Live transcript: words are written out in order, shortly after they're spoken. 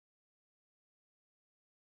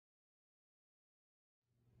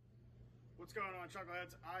What's going on,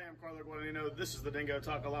 Chuckleheads? I am Carlo Guadagnino. This is the Dingo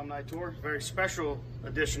Talk Alumni Tour. Very special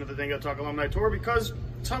edition of the Dingo Talk Alumni Tour because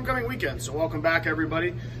it's homecoming weekend. So welcome back,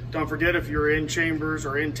 everybody. Don't forget, if you're in Chambers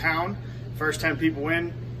or in town, first 10 people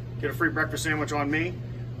in, get a free breakfast sandwich on me.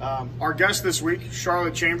 Our guest this week,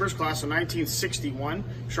 Charlotte Chambers, class of 1961.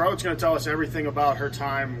 Charlotte's going to tell us everything about her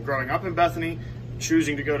time growing up in Bethany,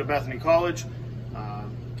 choosing to go to Bethany College,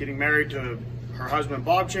 getting married to her husband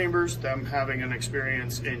Bob Chambers, them having an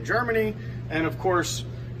experience in Germany, and of course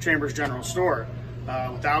Chambers General Store.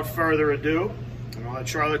 Without further ado, I'm going to let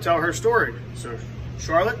Charlotte tell her story. So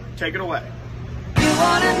Charlotte, take it away. You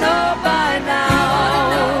want to know by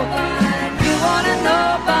now. You want to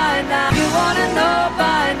know by now. You want to know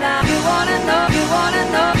by now. You want to know. You want to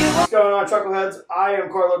know. What's going on, Chuckleheads? I am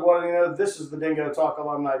Carlo Guadagnino. This is the Dingo Talk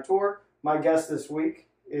Alumni Tour. My guest this week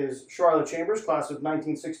is Charlotte Chambers, class of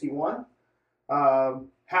 1961.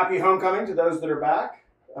 Happy homecoming to those that are back.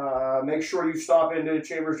 Make sure you stop into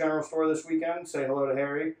Chambers General Store this weekend. Say hello to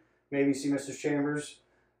Harry. Maybe see Mrs. Chambers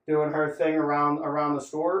doing her thing around the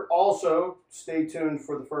store. Also, stay tuned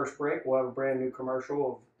for the first break. We'll have a brand new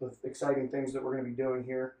commercial of the exciting things that we're going to be doing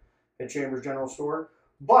here at Chambers General Store.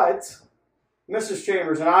 But Mrs.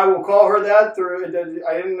 Chambers, and I will call her that through. I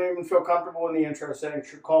didn't even feel comfortable in the intro saying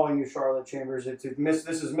calling you Charlotte Chambers. This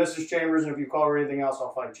is Mrs. Chambers, and if you call her anything else,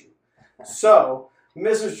 I'll fight you. So,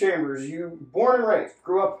 Mrs. Chambers, you born and raised,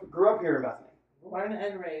 grew up here in Bethany. Born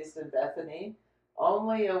and raised in Bethany,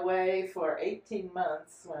 only away for 18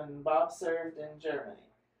 months when Bob served in Germany.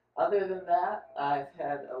 Other than that, I've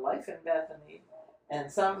had a life in Bethany,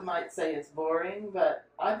 and some might say it's boring, but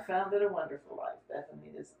I've found it a wonderful life.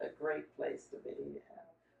 Bethany is a great place to be, a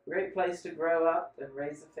great place to grow up and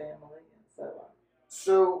raise a family, and so on.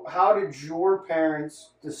 So, how did your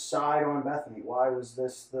parents decide on Bethany? Why was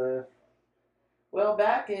this the... Well,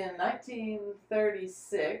 back in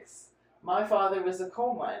 1936, my father was a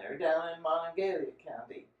coal miner down in Monongalia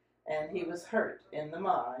County, and he was hurt in the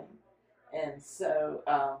mine. And so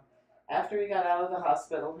after he got out of the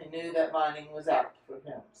hospital, he knew that mining was out for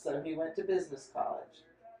him. So he went to business college.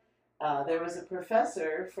 There was a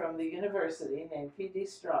professor from the university named P.D.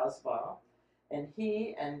 Strasbaugh, and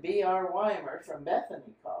he and B.R. Weimer from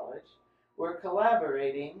Bethany College were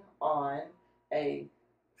collaborating on a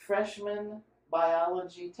freshman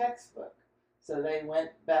biology textbook. So they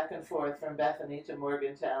went back and forth from Bethany to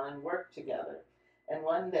Morgantown and worked together. And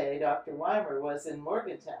one day, Dr. Weimer was in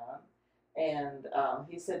Morgantown, and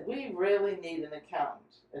he said, "We really need an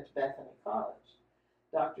accountant at Bethany College."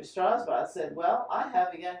 Dr. Strasbaugh said, "Well, I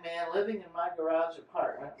have a young man living in my garage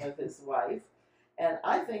apartment with his wife, and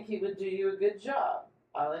I think he would do you a good job.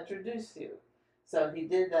 I'll introduce you." So he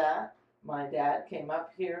did that. My dad came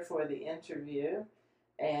up here for the interview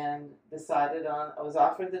and was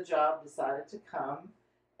offered the job, decided to come,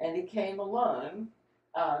 and he came alone,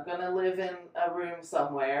 going to live in a room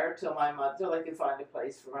somewhere till I could find a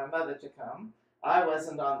place for my mother to come. I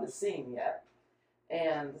wasn't on the scene yet,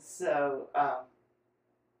 and so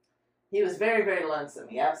he was very, very lonesome.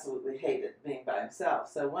 He absolutely hated being by himself.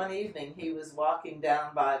 So one evening he was walking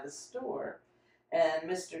down by the store, and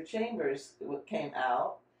Mr. Chambers came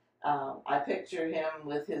out. I picture him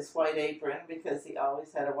with his white apron because he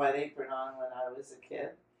always had a white apron on when I was a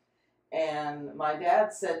kid. And my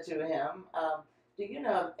dad said to him, "Do you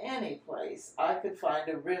know of any place I could find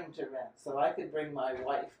a room to rent so I could bring my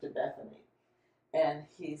wife to Bethany?" And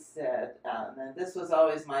he said, and this was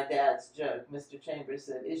always my dad's joke, Mr. Chambers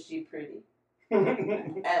said, "Is she pretty?"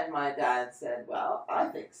 And my dad said, "Well, I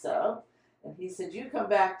think so." And he said, "You come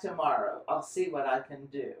back tomorrow. I'll see what I can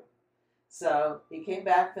do." So he came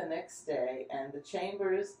back the next day, and the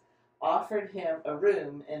Chambers offered him a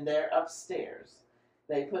room in their upstairs.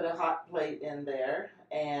 They put a hot plate in there,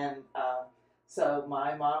 and so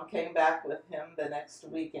my mom came back with him the next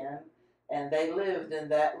weekend, and they lived in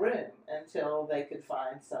that room until they could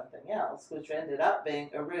find something else, which ended up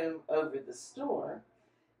being a room over the store.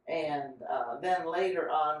 And then later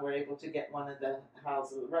on, we're able to get one of the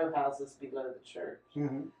row houses below the church.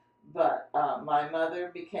 Mm-hmm. But my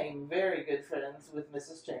mother became very good friends with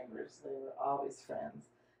Mrs. Chambers. They were always friends.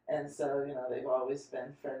 And so, they've always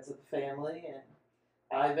been friends of the family. And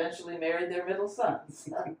I eventually married their middle sons.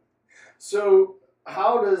 So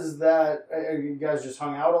how does that, you guys just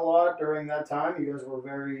hung out a lot during that time? You guys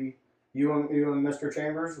were you and Mr.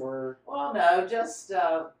 Chambers were? Well, no, just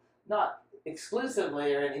not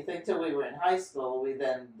exclusively or anything. Till we were in high school, we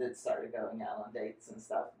then started going out on dates and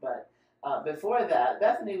stuff. But before that,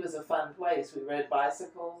 Bethany was a fun place. We rode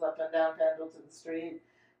bicycles up and down Pendleton Street.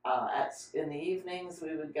 In the evenings,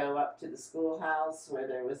 we would go up to the schoolhouse where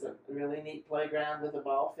there was a really neat playground with a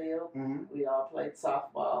ball field. Mm-hmm. We all played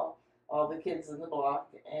softball. all the kids in the block,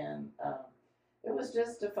 and it was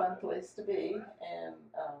just a fun place to be, and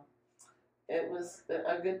it was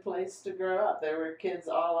a good place to grow up. There were kids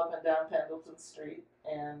all up and down Pendleton Street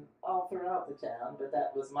and all throughout the town, but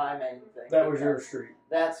that was my main thing. That was your street.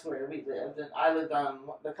 That's where we lived, and I lived on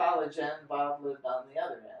the college end. Bob lived on the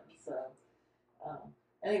other end. So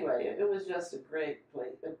anyway, it was just a great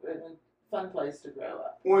place, a fun place to grow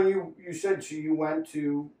up. When you said you went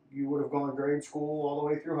to, you would have gone to grade school all the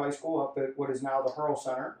way through high school up at what is now the Hurl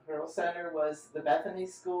Center. Hurl Center was the Bethany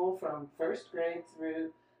School from first grade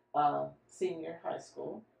through senior high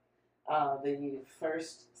school. The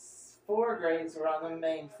first 4 grades were on the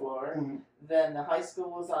main floor. Mm-hmm. Then the high school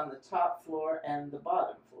was on the top floor and the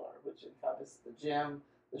bottom floor, which encompassed the gym,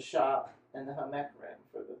 the shop, and the home ec room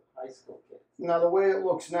for the high school kids. Now, the way it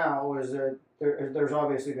looks now is that there's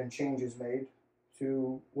obviously been changes made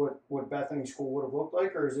to what Bethany School would have looked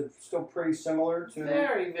like, or is it still pretty similar to?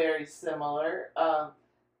 Very, very similar.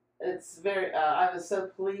 It's very. I was so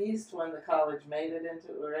pleased when the college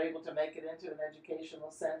were able to make it into an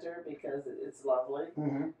educational center because it's lovely,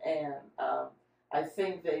 Mm-hmm. and I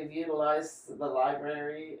think they've utilized the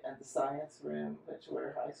library and the science room, which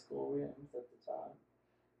were high school rooms at the time,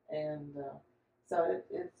 and so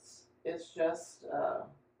it's just a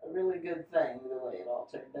really good thing the way it all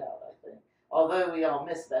turned out. I think, although we all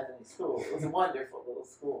miss Bethany School, it was a wonderful little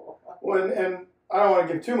school. Well, and I don't want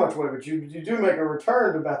to give too much away, but you do make a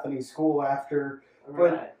return to Bethany School after.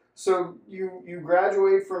 But Right. so you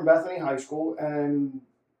graduate from Bethany High School and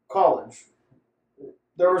college.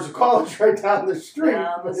 There was a college right down the street.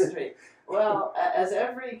 Down the street. Well, as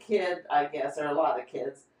every kid, I guess, or a lot of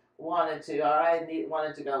kids wanted to,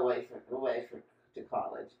 wanted to go away to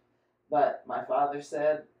college, but my father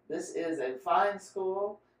said, "This is a fine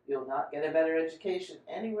school. You'll not get a better education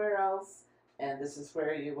anywhere else, and this is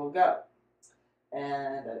where you will go."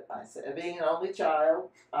 And I said, being an only child,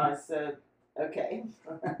 I said, "Okay."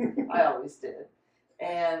 I always did.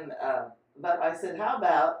 And but I said, "How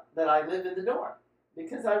about that I live in the dorm?"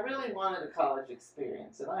 Because I really wanted a college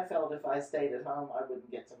experience, and I felt if I stayed at home, I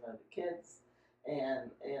wouldn't get to know the kids,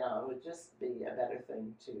 and it would just be a better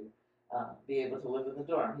thing to be able to live in the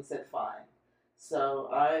dorm. He said, "Fine." So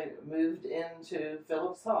I moved into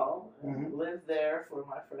Phillips Hall and Mm-hmm. lived there for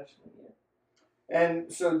my freshman year.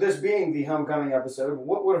 And so, this being the homecoming episode,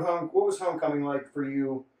 what was homecoming like for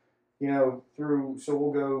you? Through, so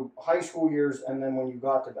we'll go high school years, and then when you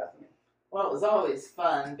got to Bethany. Well, it was always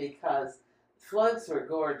fun because floats were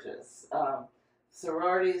gorgeous.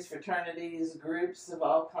 Sororities, fraternities, groups of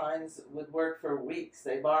all kinds would work for weeks.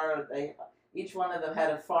 Each one of them had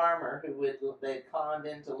a farmer who they conned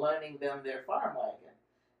into loaning them their farm wagon,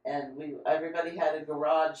 and everybody had a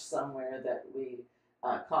garage somewhere that we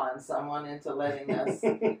conned someone into letting us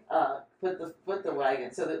put the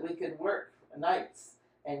wagon so that we could work nights.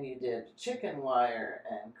 And you did chicken wire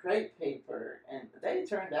and crepe paper, and they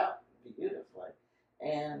turned out beautifully.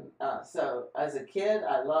 And so as a kid,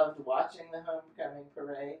 I loved watching the homecoming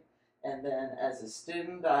parade. And then as a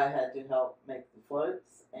student, I had to help make the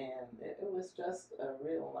floats. And it was just a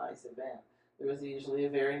real nice event. There was usually a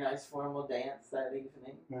very nice formal dance that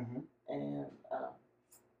evening. Mm-hmm. And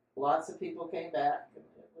lots of people came back. And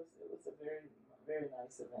it was a very, very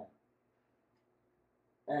nice event.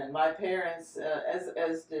 And my parents,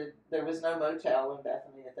 there was no motel in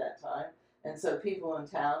Bethany at that time. And so people in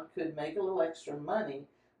town could make a little extra money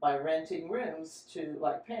by renting rooms to,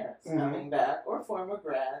 like, parents Mm-hmm. coming back or former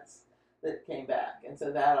grads that came back. And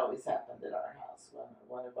so that always happened at our house.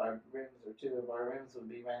 One of our rooms or 2 of our rooms would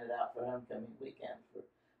be rented out for homecoming weekend for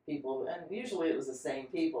people. And usually it was the same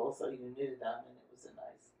people, so you knew them, and it was a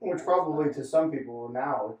nice. Which probably to some people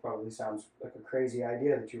now, it probably sounds like a crazy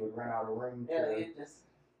idea that you would rent out a room.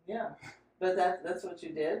 But that's what you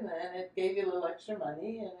did, and it gave you a little extra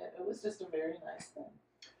money, and it was just a very nice thing.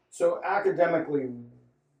 So academically,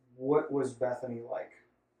 what was Bethany like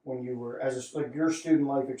when you were your student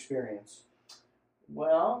life experience?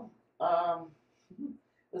 Well,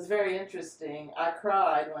 it was very interesting. I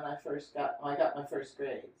cried when I got my first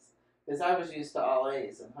grades because I was used to all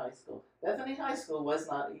A's in high school. Bethany High School was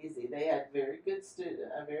not easy. They had very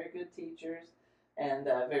good teachers. And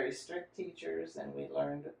very strict teachers, and we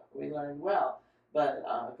learned well. But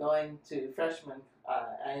going to freshman,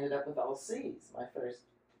 I ended up with all C's my first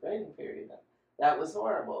grading period. And that was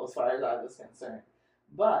horrible as far as I was concerned.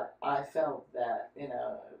 But I felt that it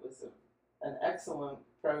was an excellent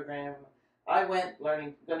program. I went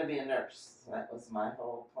going to be a nurse. That was my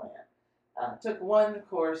whole plan. Took 1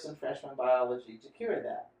 course in freshman biology to cure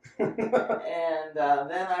that. And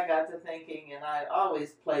then I got to thinking, and I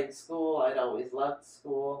always played school. I'd always loved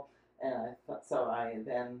school. And so I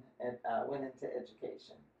then went into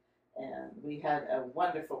education. And we had a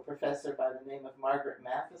wonderful professor by the name of Margaret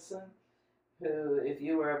Matheson, who, if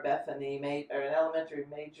you were a Bethany or an elementary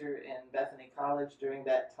major in Bethany College during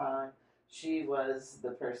that time, she was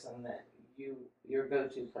the person that your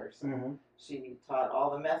go-to person. Mm-hmm. She taught all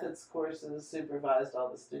the methods courses, supervised all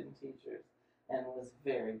the student teachers, and was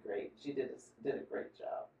very great. She did a great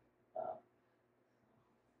job.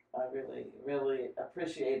 I really, really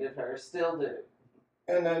appreciated her. Still do.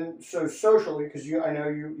 And then, so socially, because I know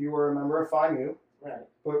you were a member of Phi Mu, Right.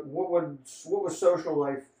 but what was social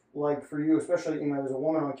life like for you, especially as a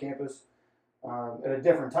woman on campus at a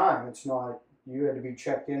different time? It's not, you had to be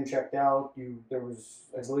checked in, checked out. I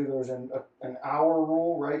believe there was an hour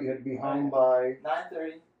rule, right? You had to be home by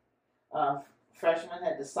 9:30. Freshmen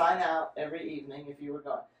had to sign out every evening if you were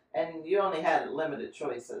going. And you only had limited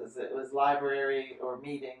choices. It was library or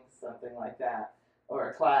meetings, something like that, or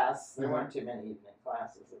a class. There weren't too many evening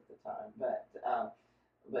classes at the time,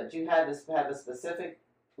 but you had to have a specific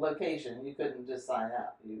location. You couldn't just sign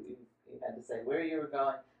out. You had to say where you were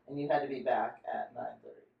going, and you had to be back at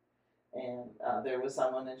 9:30. And there was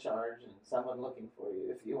someone in charge and someone looking for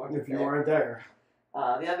you if you weren't there.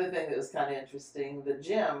 The other thing that was kind of interesting, the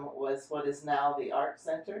gym was what is now the art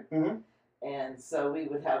center. Mm-hmm. And so we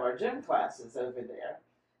would have our gym classes over there,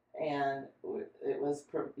 and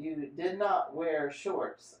you did not wear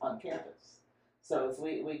shorts on campus. So if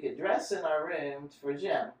we could dress in our room for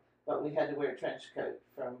gym, but we had to wear a trench coat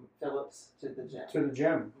from Phillips to the gym. To the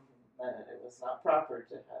gym. Mm-hmm. It was not proper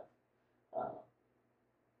to have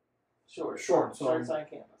shorts on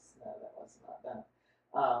campus. No, that was not done.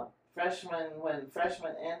 When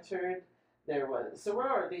freshmen entered, there was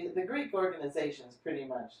sorority. The Greek organizations pretty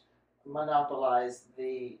much monopolized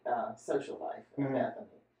the social life of Bethany.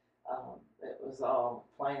 It was all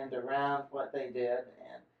planned around what they did,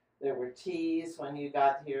 and there were teas when you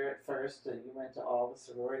got here at first. You went to all the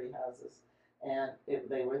sorority houses, and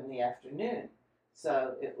they were in the afternoon,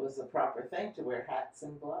 so it was a proper thing to wear hats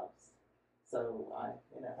and gloves. So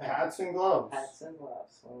hats and gloves. Hats and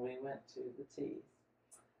gloves when we went to the teas.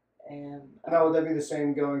 And now would that be the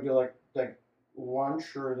same going to like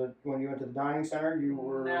lunch, or when you went to the dining center you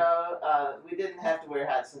were? No, we didn't have to wear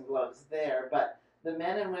hats and gloves there, but the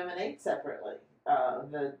men and women ate separately.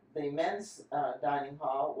 The men's dining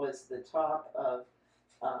hall was the top of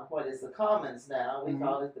what is the Commons now. We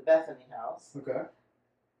called it the Bethany House. Okay.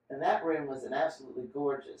 And that room was an absolutely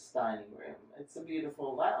gorgeous dining room. It's a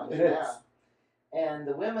beautiful lounge now. It is. And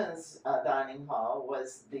the women's dining hall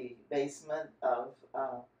was the basement of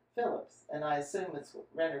Phillips, and I assume it's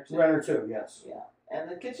Renner 2. Renner 2, yes. Yeah,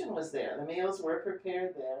 and the kitchen was there. The meals were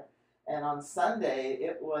prepared there, and on Sunday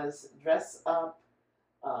it was dress up.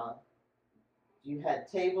 You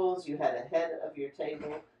had tables. You had a head of your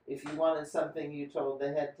table. If you wanted something, you told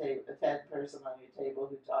the head person on your table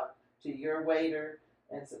who talked to your waiter,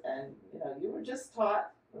 and you were just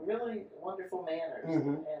taught really wonderful manners,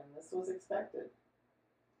 and this was expected,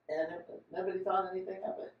 and nobody thought anything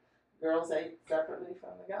of it. Girls ate separately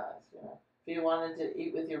from the guys. If you wanted to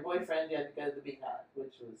eat with your boyfriend, you had to go to the Beehive,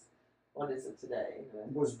 which was, what is it today?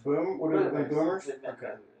 Would it have been Boomers?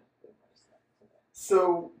 Okay.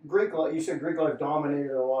 So you said Greek life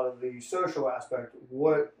dominated a lot of the social aspect.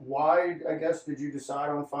 Why, I guess, did you decide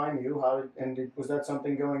on Phi Mu? Was that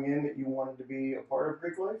something going in that you wanted to be a part of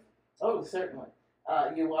Greek life? Oh, certainly.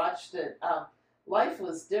 You watched it. Life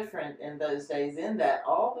was different in those days in that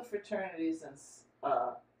all the fraternities and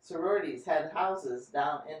sororities had houses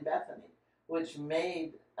down in Bethany, which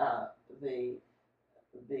made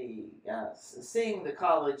seeing the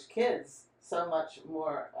college kids so much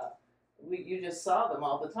more. You just saw them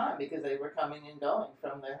all the time because they were coming and going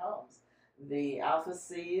from their homes. The Alpha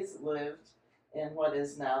C's lived in what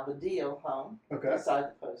is now the Deal home beside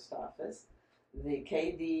the post office. The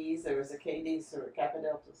KDs, there was a KD Kappa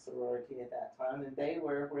Delta sorority at that time, and they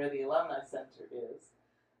were where the Alumni Center is.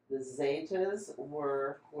 The Zetas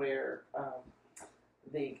were where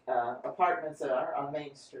the apartments are on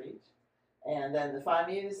Main Street. And then the Phi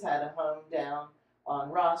Mu's had a home down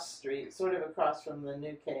on Ross Street, sort of across from the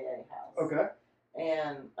new KA house. Okay.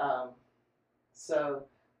 And so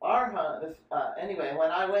our home, anyway,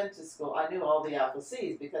 when I went to school, I knew all the Alpha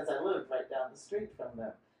C's because I lived right down the street from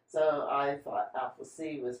them. So I thought Alpha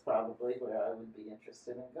C was probably where I would be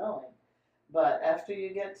interested in going. But after you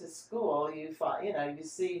get to school, you find, you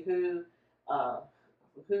see who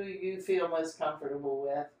you feel most comfortable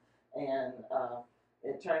with, and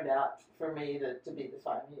it turned out for me to be the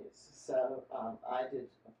Phi Mu's. So I did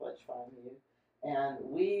pledge Phi Mu, and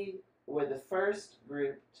we were the first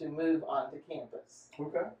group to move onto campus.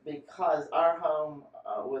 Okay. Because our home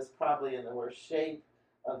was probably in the worst shape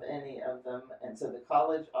of any of them, and so the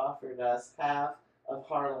college offered us half of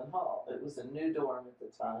Harlan Hall. It was a new dorm at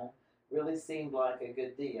the time, really seemed like a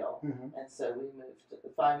good deal, and so we moved. The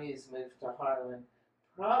Phi Mu's moved to Harlan.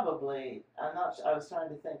 Probably, I'm not sure, I was trying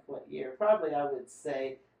to think what year. Probably, I would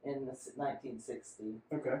say in the 1960.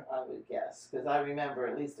 Okay. I would guess, because I remember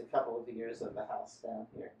at least a couple of years of the house down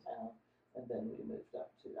here in town, and then we moved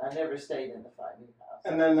up to. I never stayed in the Phi Mu house.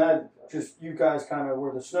 And then that just, you guys kind of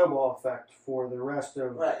were the snowball effect for the rest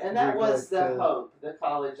of. Right, and that was the hope. The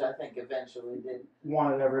college, I think, eventually did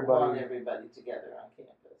want everybody together on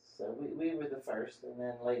campus. So we were the first, and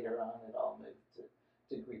then later on, it all moved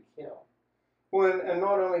to Greek Hill. Well, and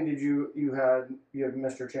not only did you had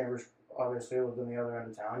Mr. Chambers, obviously lived on the other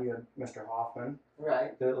end of town. You had Mr. Hoffman.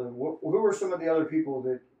 Right. Who were some of the other people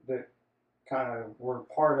that kind of were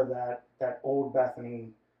part of that old Bethany,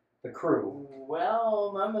 the crew?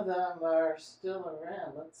 Well, none of them are still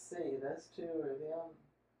around. Let's see. Those two are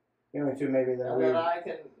the only two maybe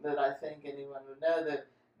that I think anyone would know. That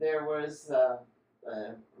there was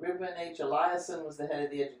Reuben H. Eliason was the head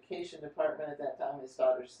of the education department at that time. His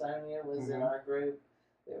daughter Sonia was in our group.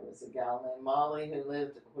 There was a gal named Molly who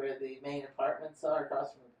lived where the main apartments are,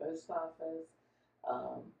 across from the post office.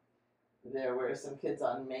 There were some kids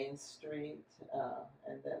on Main Street,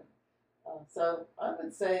 and then so I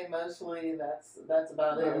would say mostly that's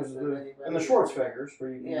about it. And the Schwartzfeggers,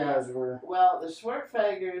 where you guys were. Well, the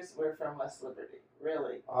Schwartzfeggers were from West Liberty,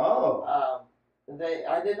 really. Oh.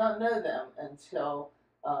 I did not know them until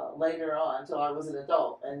later on, until I was an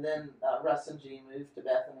adult, and then Russ and G moved to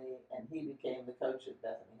Bethany, and he became the coach at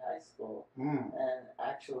Bethany High School. And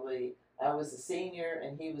actually, I was a senior,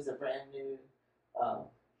 and he was a brand new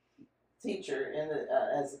teacher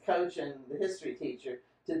as a coach and the history teacher.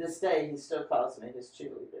 To this day, he still calls me his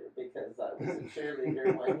cheerleader because I was a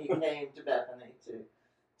cheerleader when he came to Bethany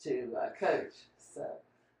to coach. So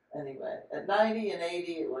anyway, at 90 and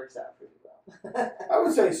 80, it works out pretty well. I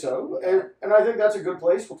would say so, and I think that's a good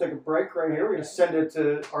place. We'll take a break right here. We're going to send it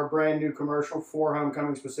to our brand new commercial for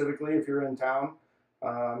homecoming specifically. If you're in town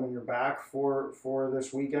and you're back for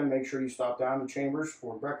this weekend, make sure you stop down to Chambers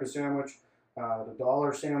for breakfast sandwich. The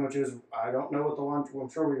dollar sandwiches. I don't know what the lunch. I'm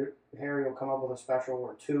sure Harry will come up with a special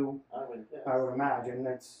or two. I would imagine.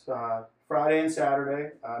 It's Friday and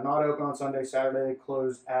Saturday. Not open on Sunday. Saturday they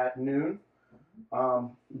close at noon.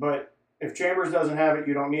 But if Chambers doesn't have it,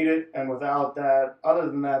 you don't need it. And without that, other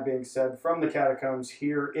than that being said, from the Catacombs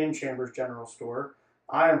here in Chambers General Store,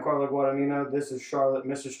 I am Carlo Guadagnino. This is Charlotte,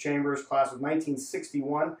 Mrs. Chambers, class of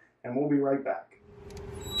 1961, and we'll be right back.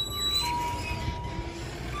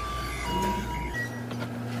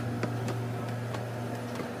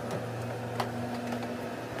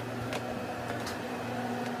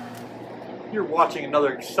 You're watching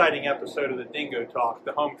another exciting episode of the Dingo Talk,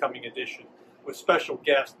 the homecoming edition, with special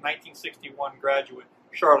guest, 1961 graduate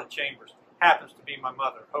Charlotte Chambers. Happens to be my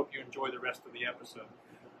mother. Hope you enjoy the rest of the episode.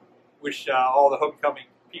 Wish all the homecoming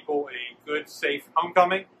people a good, safe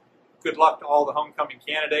homecoming. Good luck to all the homecoming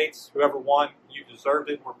candidates. Whoever won, you deserved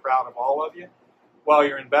it. We're proud of all of you. While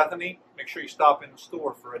you're in Bethany, make sure you stop in the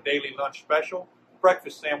store for a daily lunch special.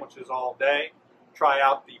 Breakfast sandwiches all day. Try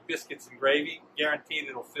out the biscuits and gravy. Guaranteed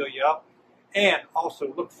it'll fill you up. And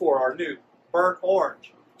also look for our new burnt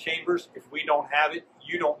orange Chambers. If we don't have it,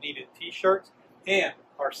 you don't need it t-shirts. And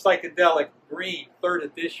our psychedelic green 3rd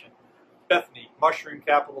edition Bethany Mushroom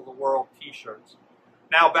Capital of the World t-shirts.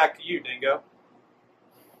 Now back to you, Dingo.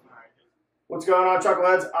 What's going on,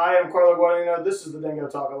 Chuckleheads? I am Carlo Guadagnino. This is the Dingo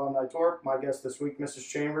Talk Alumni Tour. My guest this week, Mrs.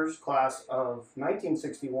 Chambers, class of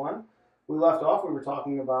 1961. We left off, we were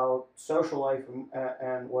talking about social life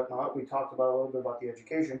and whatnot. We talked about a little bit about the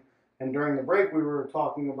education. And during the break, we were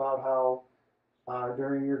talking about how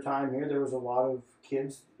during your time here, there was a lot of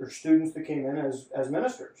kids or students that came in as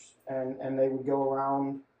ministers, and they would go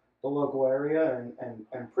around the local area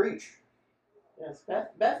and preach. Yes,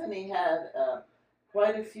 Bethany had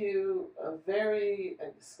quite a few very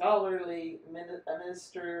scholarly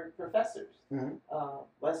minister professors.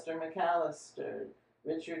 Lester McAllister,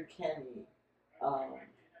 Richard Kenny,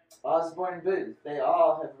 Osborne Booth. They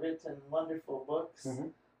all have written wonderful books.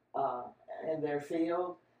 In their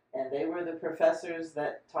field, and they were the professors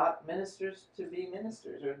that taught ministers to be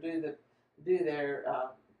ministers or do their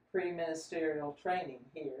pre-ministerial training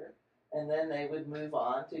here, and then they would move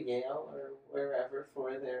on to Yale or wherever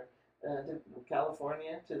for their to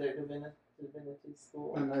California to their divinity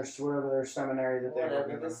school. And there's whatever their seminary that they were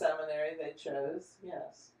whatever the seminary they chose.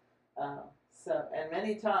 Yes. So and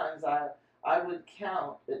many times I would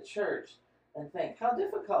count at church and think how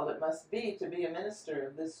difficult it must be to be a minister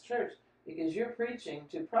of this church, because you're preaching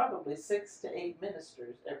to probably 6 to 8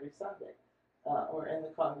 ministers every Sunday, or in the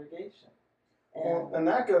congregation. And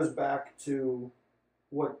that goes back to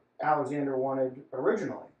what Alexander wanted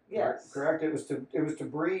originally. Yes. Correct. It was to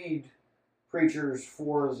breed preachers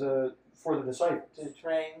for the disciples.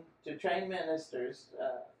 To train ministers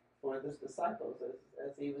for the disciples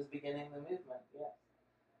as he was beginning the movement.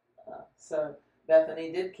 Yeah. So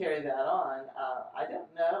Bethany did carry that on. I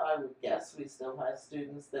don't know. I would guess we still have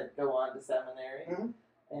students that go on to seminary,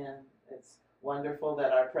 and it's wonderful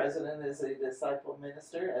that our president is a disciple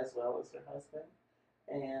minister as well as her husband.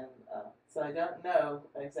 And so I don't know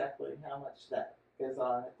exactly how much that goes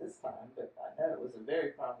on at this time, but I know it was a very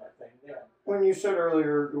prominent thing then. When you said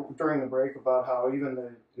earlier during the break about how even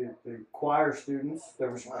the choir students,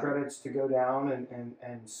 there was credits to go down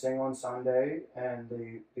and sing on Sunday, and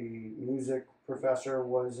the music professor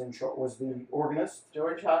was the organist.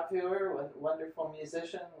 George Hopviewer, a wonderful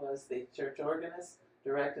musician, was the church organist,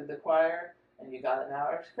 directed the choir, and you got an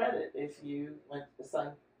hour's credit if you went to sing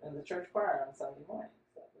in the church choir on Sunday morning.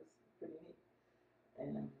 So that was pretty neat.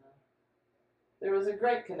 And there was a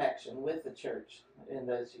great connection with the church in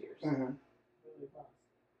those years. Mm-hmm. Really was.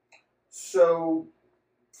 So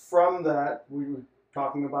from that, we were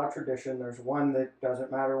talking about tradition. There's one that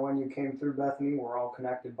doesn't matter when you came through Bethany. We're all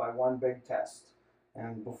connected by one big test.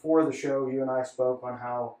 And before the show, you and I spoke on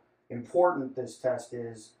how important this test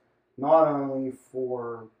is, not only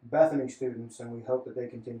for Bethany students, and we hope that they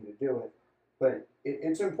continue to do it, but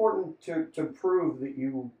it's important to prove that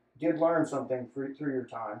you did learn something through your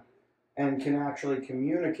time and can actually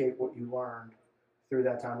communicate what you learned through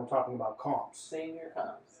that time. We're talking about comps. Senior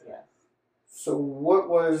comps, yes. So what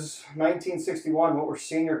was 1961? What were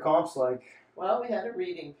senior comps like? Well, we had a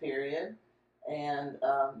reading period, and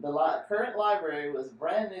the current library was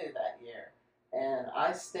brand new that year. And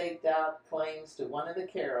I staked out claims to one of the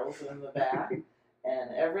carols in the back,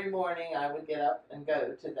 and every morning I would get up and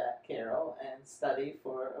go to that carol and study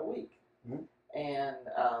for a week. Mm-hmm. And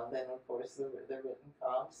then, of course, the written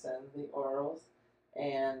comps and the orals.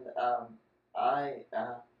 And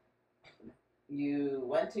you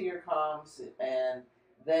went to your comps, and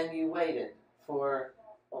then you waited for,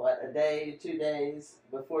 a day, 2 days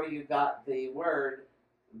before you got the word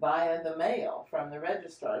via the mail from the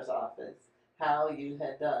registrar's office how you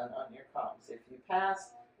had done on your comps. If you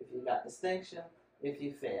passed, if you got distinction, if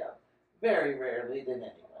you failed. Very rarely did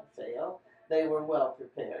anyone fail. They were well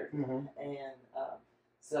prepared. Mm-hmm. And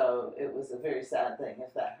so it was a very sad thing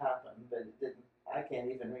if that happened, but it didn't. I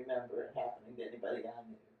can't even remember it happening to anybody I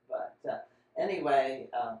knew. But anyway,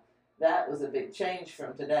 that was a big change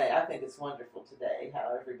from today. I think it's wonderful today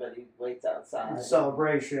how everybody waits outside. The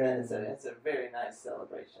celebration. And it's a very nice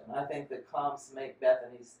celebration. I think the comps make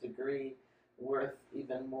Bethany's degree worth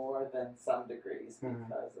even more than some degrees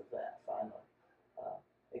because of that final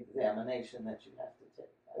examination that you have to take.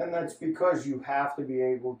 And that's because you have to be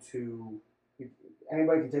able to,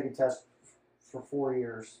 anybody can take a test for 4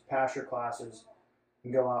 years, pass your classes,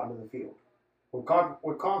 and go out into the field.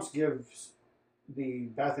 What comps gives the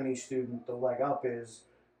Bethany student the leg up is,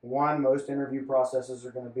 one, most interview processes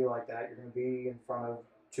are going to be like that. You're going to be in front of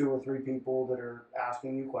 2 or 3 people that are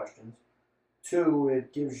asking you questions. 2,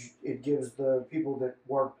 it gives the people that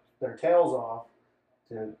work their tails off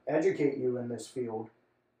to educate you in this field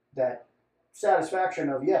that satisfaction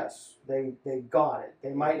of, yes, they got it.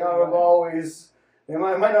 They might not have always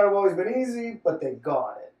been easy, but they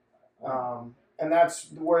got it. And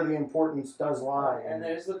that's where the importance does lie. And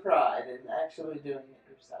there's the pride in actually doing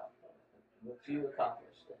it yourself, what you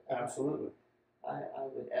accomplished it. Absolutely. I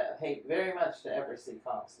would hate very much to ever see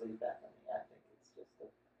comps leave Bethany. I think it's just a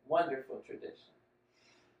wonderful tradition.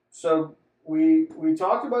 So we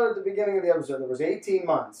talked about at the beginning of the episode, there was 18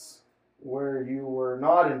 months where you were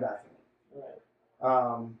not in Bethany.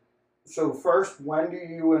 Right. So first, when do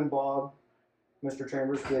you and Bob, Mr.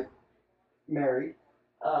 Chambers, get married?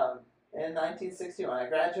 In 1961. I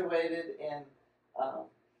graduated in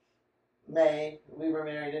May. We were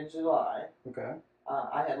married in July. Okay.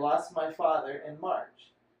 I had lost my father in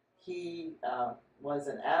March. He was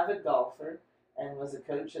an avid golfer and was a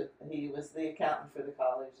coach. He was the accountant for the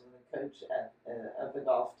college and the coach of the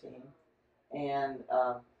golf team. And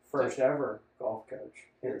first ever golf coach.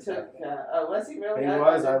 Was he really? He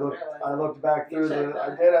was. I looked back through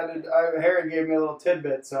Harry gave me a little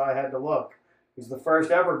tidbit, so I had to look. He's the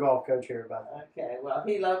first ever golf coach here about that. Okay, well,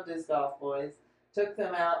 he loved his golf boys. Took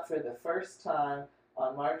them out for the first time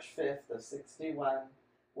on March 5th of 61.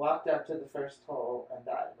 Walked up to the first hole and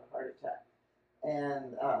died of a heart attack.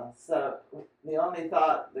 And so the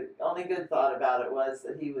only good thought about it was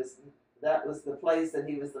that he was that was the place that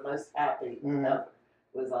he was the most happy Mhm. ever,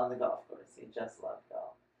 was on the golf course. He just loved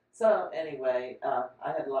golf. So anyway, we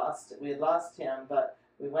had lost him, but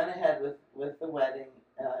we went ahead with the wedding.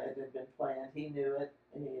 It had been planned. He knew it,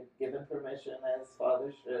 and he had given permission, as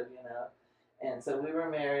fathers should, you know. And so we were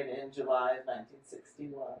married in July of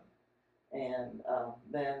 1961. And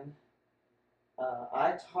then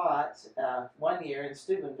I taught 1 year in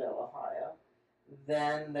Steubenville, Ohio.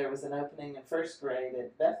 Then there was an opening in first grade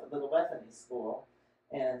at Little Bethany School.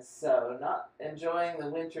 And so, not enjoying the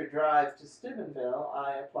winter drive to Steubenville,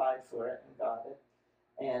 I applied for it and got it.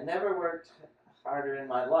 And never worked harder in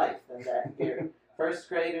my life than that year. First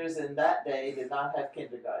graders in that day did not have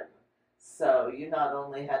kindergarten. So you not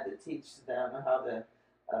only had to teach them how to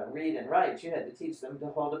read and write, you had to teach them to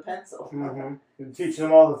hold a pencil. Mm-hmm. You teach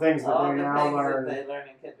them all the things that All they the now things learn. that they learn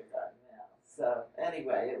in kindergarten now. So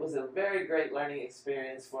anyway, it was a very great learning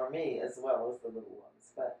experience for me as well as the little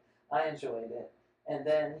ones. But I enjoyed it. And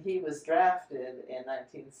then he was drafted in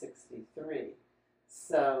 1963.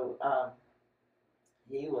 So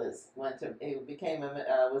he was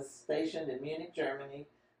stationed in Munich, Germany,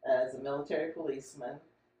 as a military policeman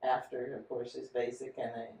after, of course, his basic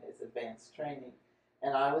and his advanced training.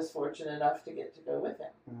 And I was fortunate enough to get to go with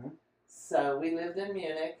him. Mm-hmm. So we lived in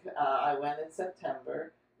Munich. I went in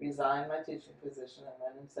September, resigned my teaching position, and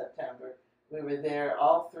went in September. We were there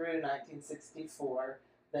all through 1964,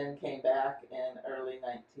 then came back in early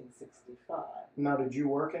 1965. Now, did you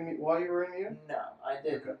work while you were in Munich? No, I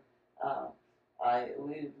didn't. Okay.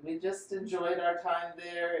 We just enjoyed our time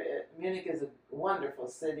there. Munich is a wonderful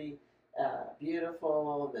city,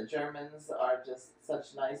 beautiful. The Germans are just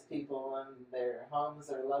such nice people, and their homes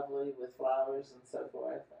are lovely with flowers and so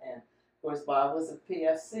forth. And of course, Bob was at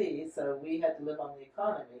PFC, so we had to live on the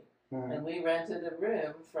economy. Mm-hmm. And we rented a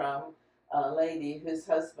room from a lady whose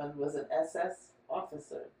husband was an SS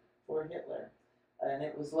officer for Hitler. And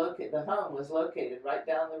it was the home was located right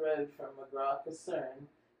down the road from McGraw-Kaserne,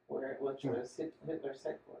 which was Hitler's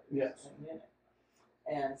headquarters in Munich.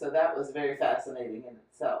 And so that was very fascinating in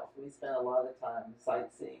itself. We spent a lot of time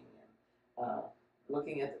sightseeing and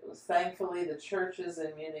looking at those. Thankfully, the churches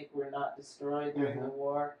in Munich were not destroyed during the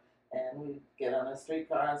war, and we'd get on a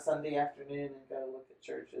streetcar on Sunday afternoon and go look at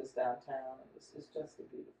churches downtown. It's just a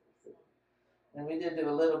beautiful city. And we did do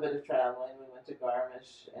a little bit of traveling. We went to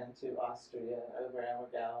Garmisch and to Austria, over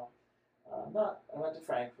Ammergau. I went to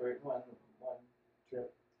Frankfurt one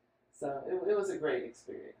trip. So it was a great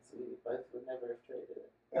experience. We both would never have traded it.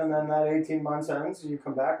 And then that 18 months ends, and you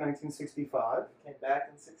come back 1965. Came back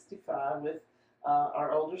in 65 with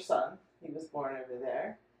our older son. He was born over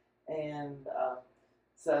there. And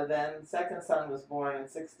so then second son was born in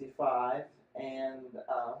 65. And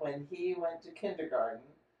when he went to kindergarten,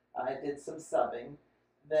 I did some subbing.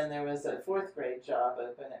 Then there was a fourth grade job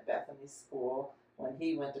open at Bethany School when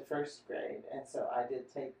he went to first grade. And so I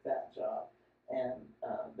did take that job. And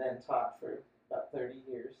then taught for about 30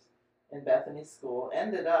 years in Bethany School.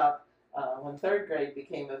 Ended up, when third grade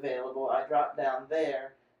became available, I dropped down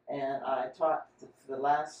there, and I taught for the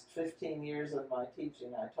last 15 years of my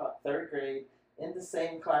teaching. I taught third grade in the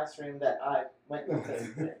same classroom that I went to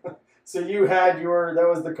third grade. So you had that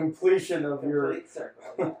was the completion of Complete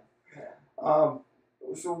circle, yeah.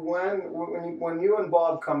 So when you and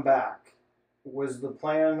Bob come back, was the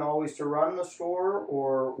plan always to run the store,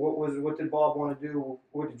 or what did Bob want to do?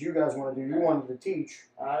 What did you guys want to do? You wanted to teach.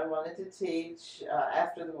 I wanted to teach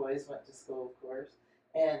after the boys went to school, of course.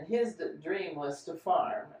 And his dream was to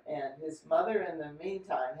farm. And his mother, in the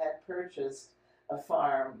meantime, had purchased a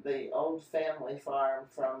farm, the old family farm,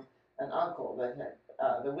 from an uncle that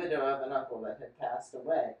had, the widow of an uncle that had passed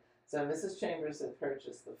away. So Mrs. Chambers had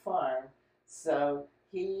purchased the farm. So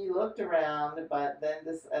he looked around, but then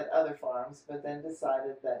at other farms, but then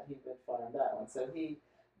decided that he would farm that one. So he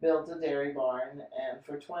built a dairy barn, and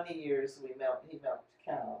for 20 years he milked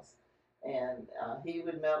cows. And he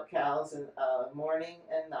would milk cows in morning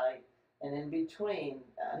and night, and in between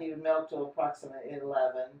he would milk till approximately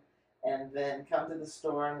 11, and then come to the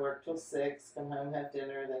store and work till 6, come home, have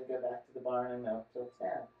dinner, then go back to the barn and milk till 10.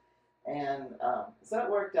 And so it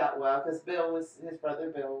worked out well, because his brother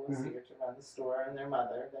Bill was here to run the store, and their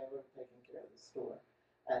mother. They were taking care of the store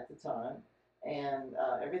at the time. And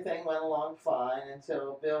everything went along fine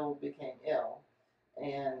until Bill became ill.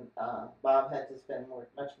 And Bob had to spend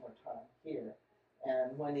much more time here.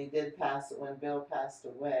 And when Bill passed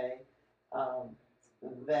away,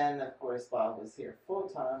 then, of course, Bob was here full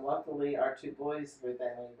time. Luckily, our two boys were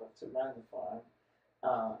then able to run the farm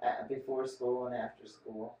before school and after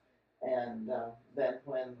school. And then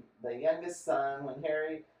when the youngest son, when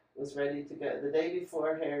Harry was ready to go, the day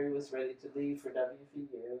before Harry was ready to leave for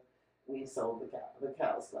WVU, we sold the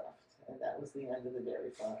cows left, and that was the end of the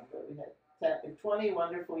dairy farm. But we had 20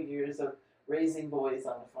 wonderful years of raising boys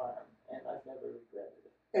on a farm, and I've never regretted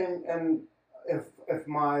it. And if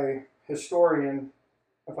my historian,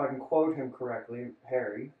 if I can quote him correctly,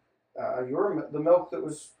 Harry, the milk that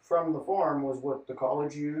was from the farm was what the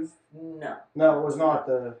college used? No. No, it was not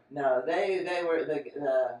the... No, they were,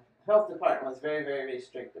 the health department was very, very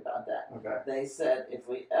strict about that. Okay. They said, if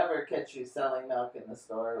we ever catch you selling milk in the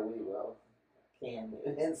store, we will can you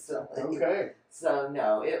instantly. Okay. So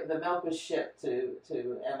no, the milk was shipped to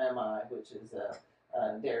MMI, which is a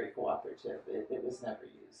dairy cooperative. It was never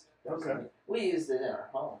used. Okay. We used it in our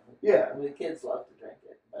home. Yeah. The kids loved to drink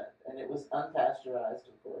it, and it was unpasteurized,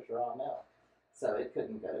 of course, raw milk. So it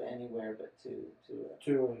couldn't go anywhere but to a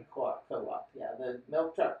co-op. Yeah, the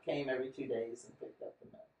milk truck came every 2 days and picked up the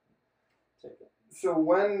milk. Took it. So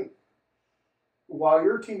while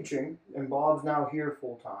you're teaching, and Bob's now here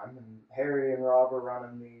full time, and Harry and Rob are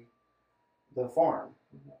running the farm,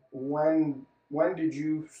 when did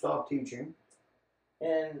you stop teaching?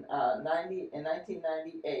 In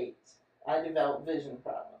 1998, I developed vision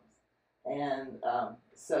problems, and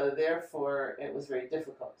so therefore it was very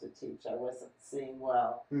difficult to teach. I wasn't seeing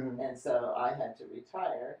well, and so I had to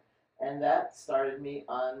retire, and that started me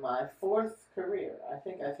on my 4th career. I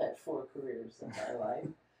think I've had 4 careers in my life.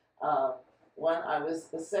 When I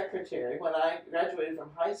was a secretary, when I graduated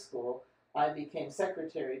from high school, I became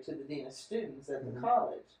secretary to the dean of students at the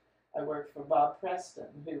college. I worked for Bob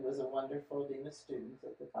Preston, who was a wonderful dean of students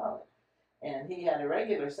at the college. And he had a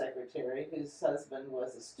regular secretary whose husband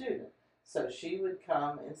was a student. So she would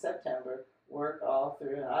come in September, work all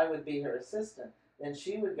through, and I would be her assistant. Then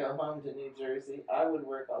she would go home to New Jersey. I would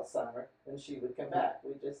work all summer, and she would come back.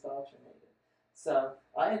 We just alternated. So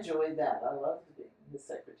I enjoyed that. I loved being his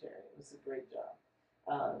secretary. It was a great job.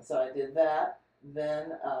 So I did that.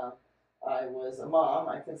 Then I was a mom.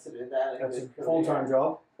 I considered that a good career. Full-time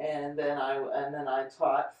job. And then I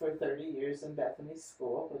taught for 30 years in Bethany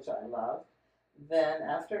School, which I loved. Then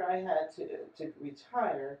after I had to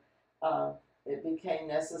retire, it became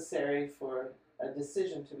necessary for a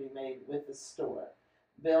decision to be made with the store.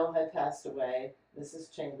 Bill had passed away. Mrs.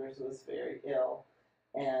 Chambers was very ill.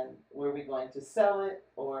 And were we going to sell it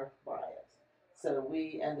or buy it? So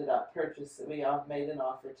we ended up we made an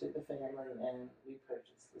offer to the family, and we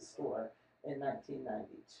purchased the store in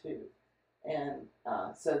 1992. And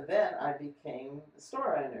so then I became the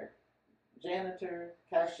store owner, janitor,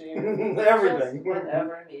 cashier, everything. Just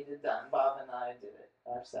whatever needed done. Bob and I did it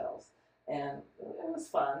ourselves. And it was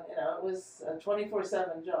fun. It was a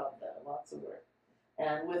 24/7 job, though, lots of work.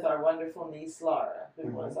 And with our wonderful niece, Laura, who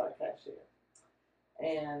was our cashier.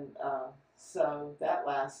 And so that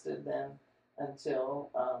lasted then until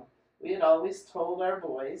we had always told our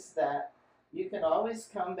boys that you can always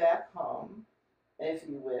come back home if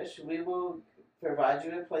you wish. We will provide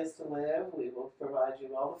you a place to live. We will provide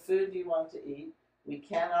you all the food you want to eat. We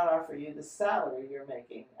cannot offer you the salary you're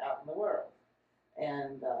making out in the world.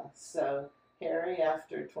 And so Harry,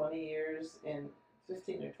 after 20 years,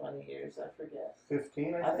 15 or 20 years, I forget.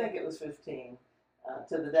 15, I think it was 15.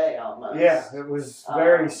 To the day almost. Yeah, it was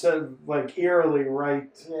very eerily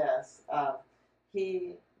right. Yes,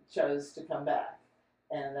 he chose to come back,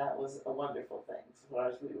 and that was a wonderful thing as far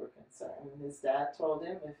as we were concerned. And his dad told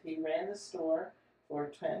him if he ran the store for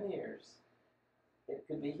 10 years, it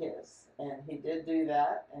could be his, and he did do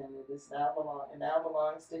that, and it now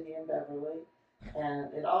belongs to he and Beverly,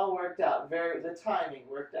 and it all worked out the timing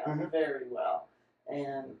worked out very well.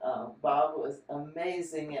 And Bob was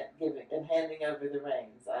amazing at handing over the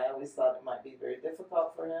reins. I always thought it might be very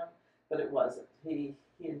difficult for him, but it wasn't. He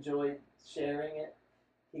enjoyed sharing it.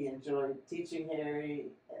 He enjoyed teaching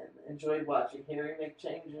Harry and enjoyed watching Harry make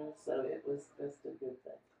changes. So it was just a good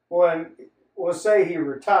thing. Well, we'll say he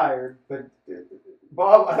retired, but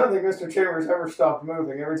Bob, I don't think Mr. Chambers ever stopped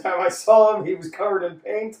moving. Every time I saw him, he was covered in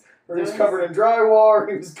paint, or he was covered in drywall, or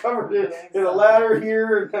he was covered in a ladder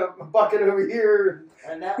here, and a bucket over here.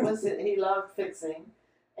 And that was it. He loved fixing.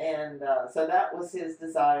 And so that was his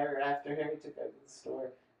desire after Harry took over the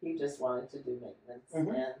store. He just wanted to do maintenance, and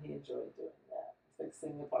he enjoyed doing that,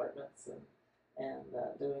 fixing apartments and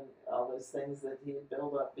doing all those things that he had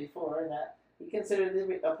built up before, and that he considered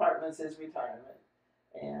the apartments his retirement.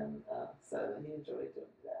 And so he enjoyed doing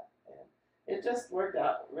that. And it just worked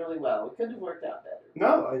out really well. It couldn't have worked out better.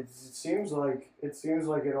 No, it seems like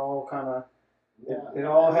it all kind of it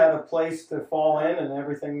all had a place to fall in, and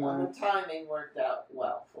everything went. The timing worked out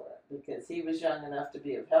well for it because he was young enough to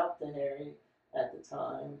be of help to Harry at the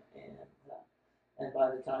time, and by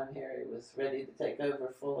the time Harry was ready to take over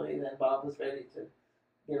fully, then Bob was ready to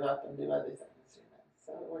give up and do other things.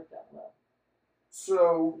 so it worked out well.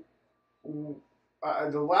 So,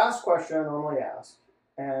 the last question I normally ask,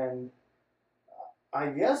 and I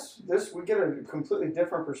guess we get a completely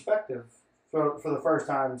different perspective for the first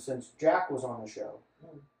time since Jack was on the show.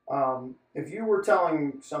 If you were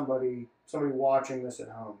telling somebody watching this at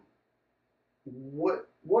home, what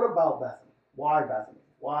about Bethany? Why Bethany?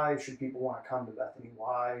 Why should people want to come to Bethany?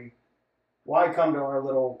 Why come to our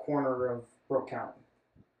little corner of Brooke County?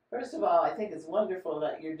 First of all, I think it's wonderful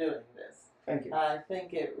that you're doing this. Thank you. I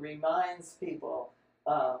think it reminds people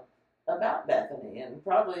about Bethany and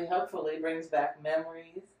probably, hopefully, brings back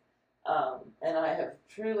memories. And I have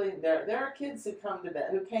truly, there are kids who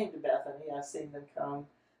came to Bethany. I've seen them come.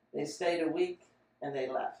 They stayed a week and they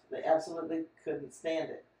left. They absolutely couldn't stand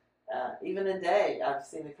it. Even a day, I've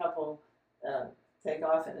seen a couple take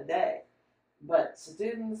off in a day. But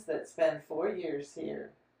students that spend 4 years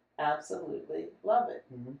here absolutely love it.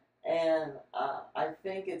 Mm-hmm. And I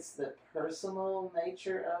think it's the personal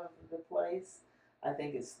nature of the place. I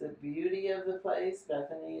think it's the beauty of the place.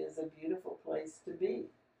 Bethany is a beautiful place to be.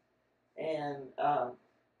 And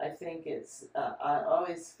I think it's, I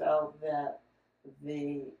always felt that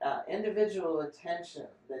the individual attention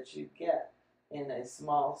that you get in a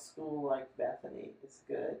small school like Bethany is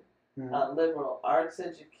good. Mm-hmm. Liberal arts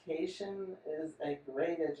education is a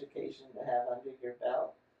great education to have under your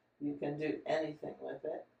belt. You can do anything with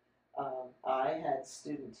it. I had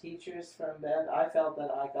student teachers from Beth. I felt that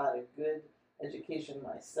I got a good education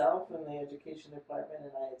myself in the education department,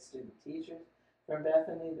 and I had student teachers from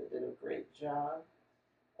Bethany that did a great job.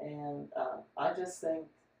 And I just think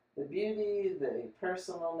the beauty, the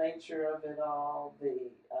personal nature of it all, the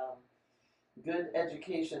good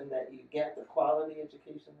education that you get, the quality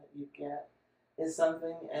education that you get is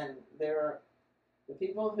something. And there are the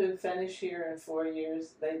people who finish here in 4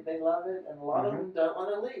 years, they love it, and a lot of them don't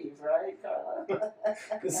want to leave, right, Carla?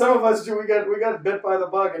 Some of us do. We got bit by the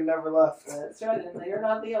bug and never left. That's right, and you're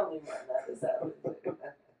not the only one that has happened to.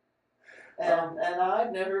 And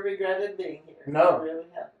I've never regretted being here. No. I really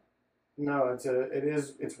haven't. No,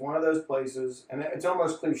 it's one of those places, and it's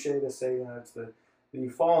almost cliche to say, you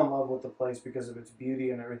fall in love with the place because of its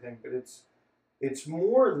beauty and everything, but it's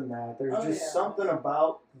more than that. There's something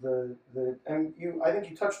about I think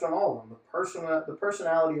you touched on all of them. The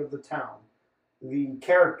personality of the town, the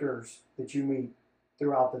characters that you meet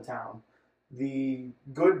throughout the town, the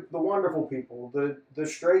wonderful people, the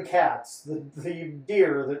stray cats, the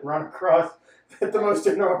deer that run across at the most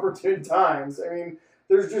inopportune times. I mean,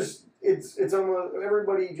 there's just it's almost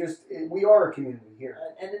everybody we are a community here,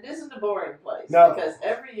 and it isn't a boring place. No. Because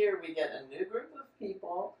every year we get a new group of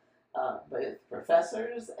people. Both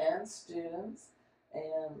professors and students,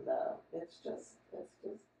 and it's just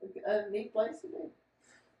a neat place to be.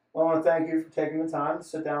 Well, I want to thank you for taking the time to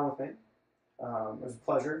sit down with me. It was a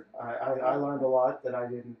pleasure. I learned a lot that I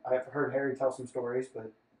didn't. I've heard Harry tell some stories, but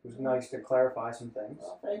it was nice to clarify some things.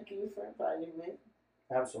 Well, thank you for inviting me.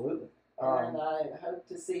 Absolutely. And I hope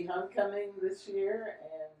to see homecoming this year,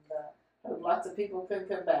 and hope lots of people can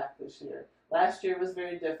come back this year. Last year was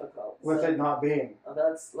very difficult. With it not being.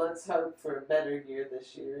 Let's hope for a better year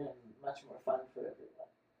this year and much more fun for everyone.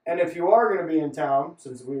 And if you are going to be in town,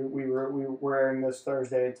 since we're airing this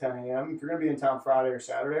Thursday at 10 a.m., if you're going to be in town Friday or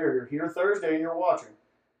Saturday, or you're here Thursday and you're watching,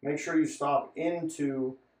 make sure you stop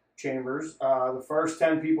into Chambers. The first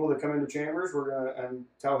 10 people that come into Chambers, we're going to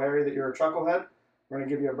tell Harry that you're a chucklehead. We're going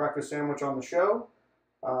to give you a breakfast sandwich on the show.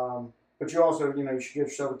 But you also, you should get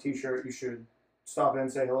yourself a T-shirt. You should stop in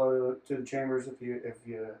and say hello to the Chambers if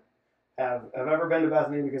you have ever been to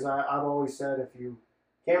Bethany, because I've always said if you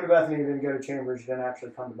came to Bethany and didn't go to Chambers, you didn't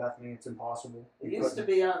actually come to Bethany. It's impossible. It used to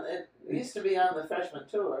be on the freshman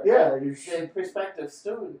tour. Yeah, the prospective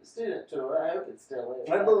student tour. I hope it still is.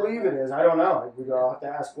 I believe it is. I don't know. We'll have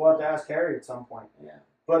to ask Harry at some point. Yeah.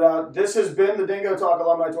 But this has been the Dingo Talk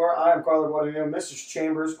Alumni Tour. I am Carla Guadagnino. This is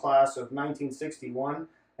Chambers, class of 1961.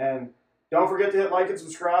 And don't forget to hit like and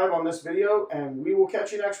subscribe on this video, and we will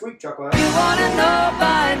catch you next week, Chucklehead. You wanna know about